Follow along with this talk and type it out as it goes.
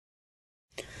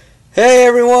Hey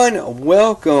everyone,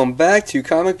 welcome back to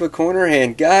Comic Book Corner,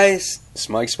 and guys, it's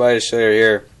Mike Spider-Slayer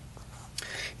here.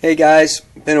 Hey guys,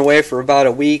 been away for about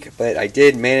a week, but I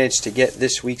did manage to get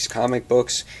this week's comic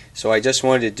books, so I just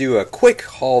wanted to do a quick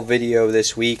haul video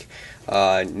this week.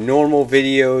 Normal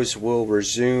videos will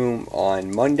resume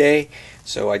on Monday,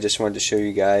 so I just wanted to show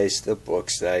you guys the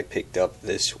books that I picked up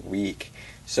this week.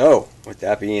 So, with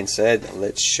that being said,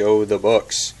 let's show the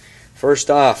books. First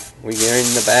off, we get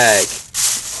in the bag.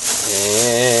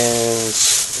 And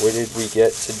what did we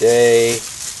get today?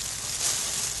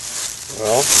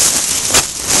 Well,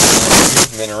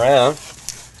 you've been around.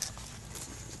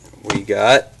 We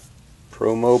got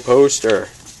promo poster.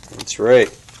 That's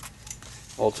right.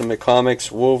 Ultimate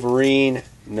Comics Wolverine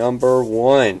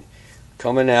 #1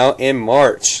 coming out in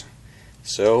March.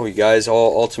 So you guys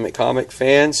all Ultimate Comic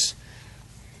fans,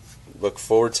 look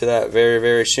forward to that very,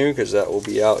 very soon because that will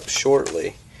be out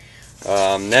shortly.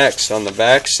 Next, on the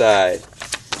back side,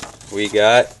 we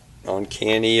got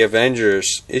Uncanny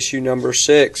Avengers, issue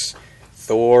 #6.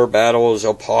 Thor Battles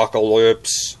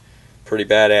Apocalypse. Pretty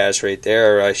badass right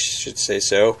there, I should say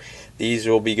so. These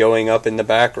will be going up in the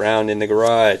background in the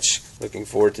garage. Looking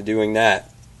forward to doing that.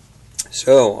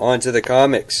 So, on to the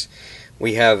comics.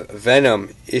 We have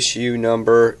Venom, issue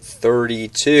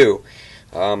 #32.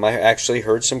 I actually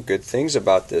heard some good things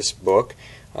about this book.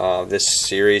 This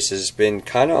series has been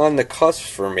kind of on the cusp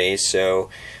for me, so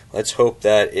let's hope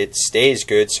that it stays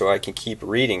good so I can keep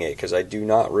reading it, because I do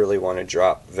not really want to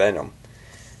drop Venom.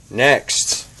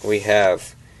 Next, we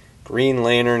have Green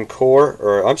Lantern Corps,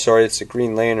 or I'm sorry, it's a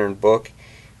Green Lantern book,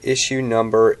 issue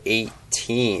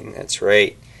 #18. That's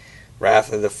right.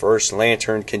 Wrath of the First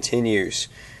Lantern continues,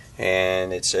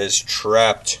 and it says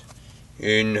trapped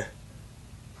in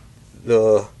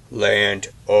the land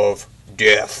of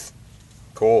death.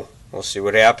 Cool. We'll see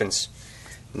what happens.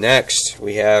 Next,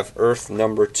 we have Earth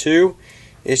 #2,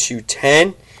 issue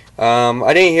 10.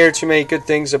 I didn't hear too many good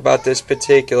things about this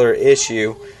particular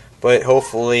issue, but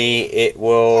hopefully it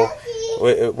will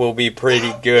be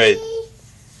pretty good.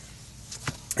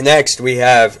 Next, we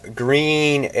have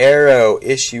Green Arrow,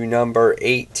 issue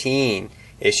 #18.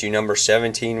 Issue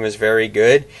 #17 was very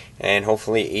good, and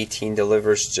hopefully 18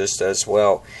 delivers just as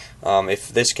well. If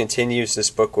this continues,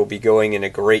 this book will be going in a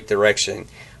great direction,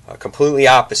 completely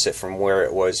opposite from where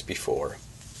it was before.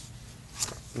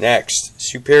 Next,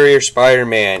 Superior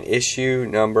Spider-Man, issue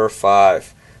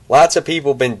 #5. Lots of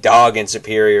people been dogging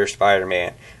Superior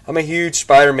Spider-Man. I'm a huge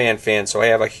Spider-Man fan, so I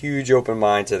have a huge open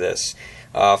mind to this.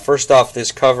 First off,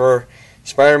 this cover,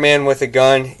 Spider-Man with a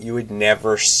gun, you would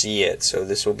never see it, so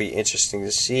this will be interesting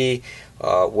to see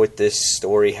what this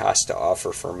story has to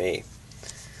offer for me.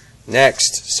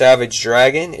 Next, Savage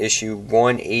Dragon, issue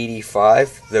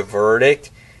 185, The Verdict.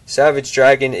 Savage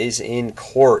Dragon is in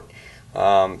court,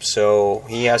 so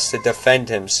he has to defend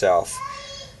himself.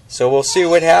 So we'll see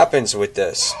what happens with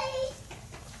this.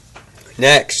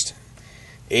 Next,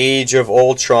 Age of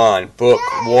Ultron, book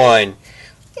 1.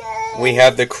 We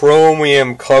have the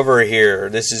chromium cover here.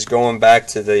 This is going back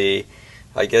to the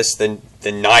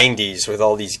 90s with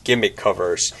all these gimmick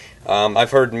covers.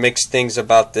 I've heard mixed things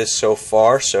about this so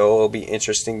far, so it'll be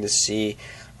interesting to see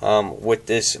what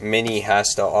this mini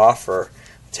has to offer.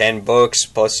 10 books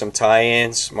plus some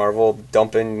tie-ins. Marvel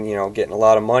dumping, getting a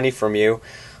lot of money from you.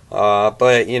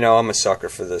 But, I'm a sucker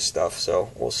for this stuff, so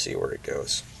we'll see where it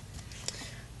goes.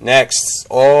 Next,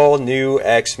 All New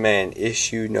X-Men,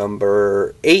 issue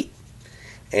 #8.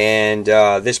 And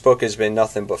this book has been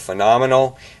nothing but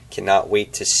phenomenal. Cannot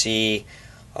wait to see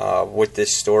what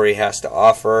this story has to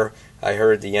offer. I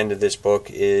heard the end of this book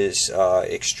is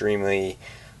extremely,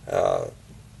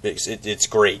 it's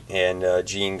great, and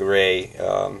Jean Grey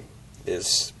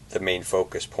is the main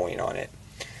focus point on it.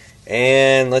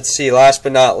 And let's see, last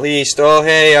but not least, oh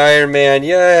hey, Iron Man,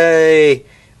 yay!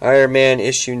 Iron Man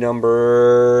issue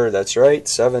that's right,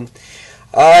 7.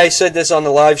 I said this on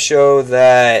the live show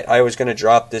that I was going to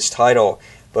drop this title,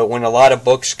 but when a lot of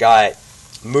books got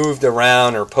moved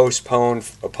around or postponed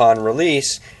upon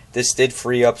release, this did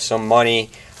free up some money,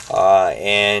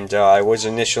 and I was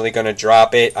initially going to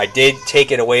drop it. I did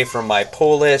take it away from my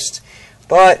pull list,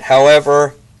 but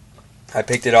however, I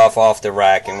picked it off the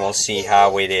rack, and we'll see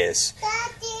how it is.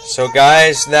 So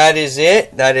guys, that is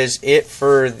it. That is it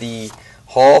for the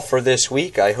haul for this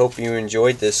week. I hope you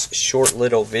enjoyed this short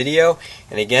little video,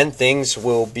 and again, things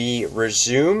will be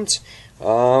resumed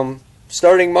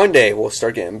starting Monday. We'll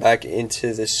start getting back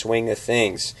into the swing of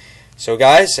things. So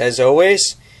guys, as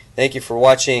always, thank you for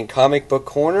watching Comic Book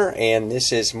Corner, and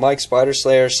this is Mike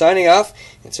Spider-Slayer signing off.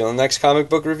 Until the next comic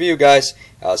book review, guys,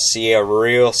 I'll see you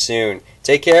real soon.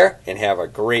 Take care and have a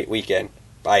great weekend.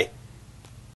 Bye.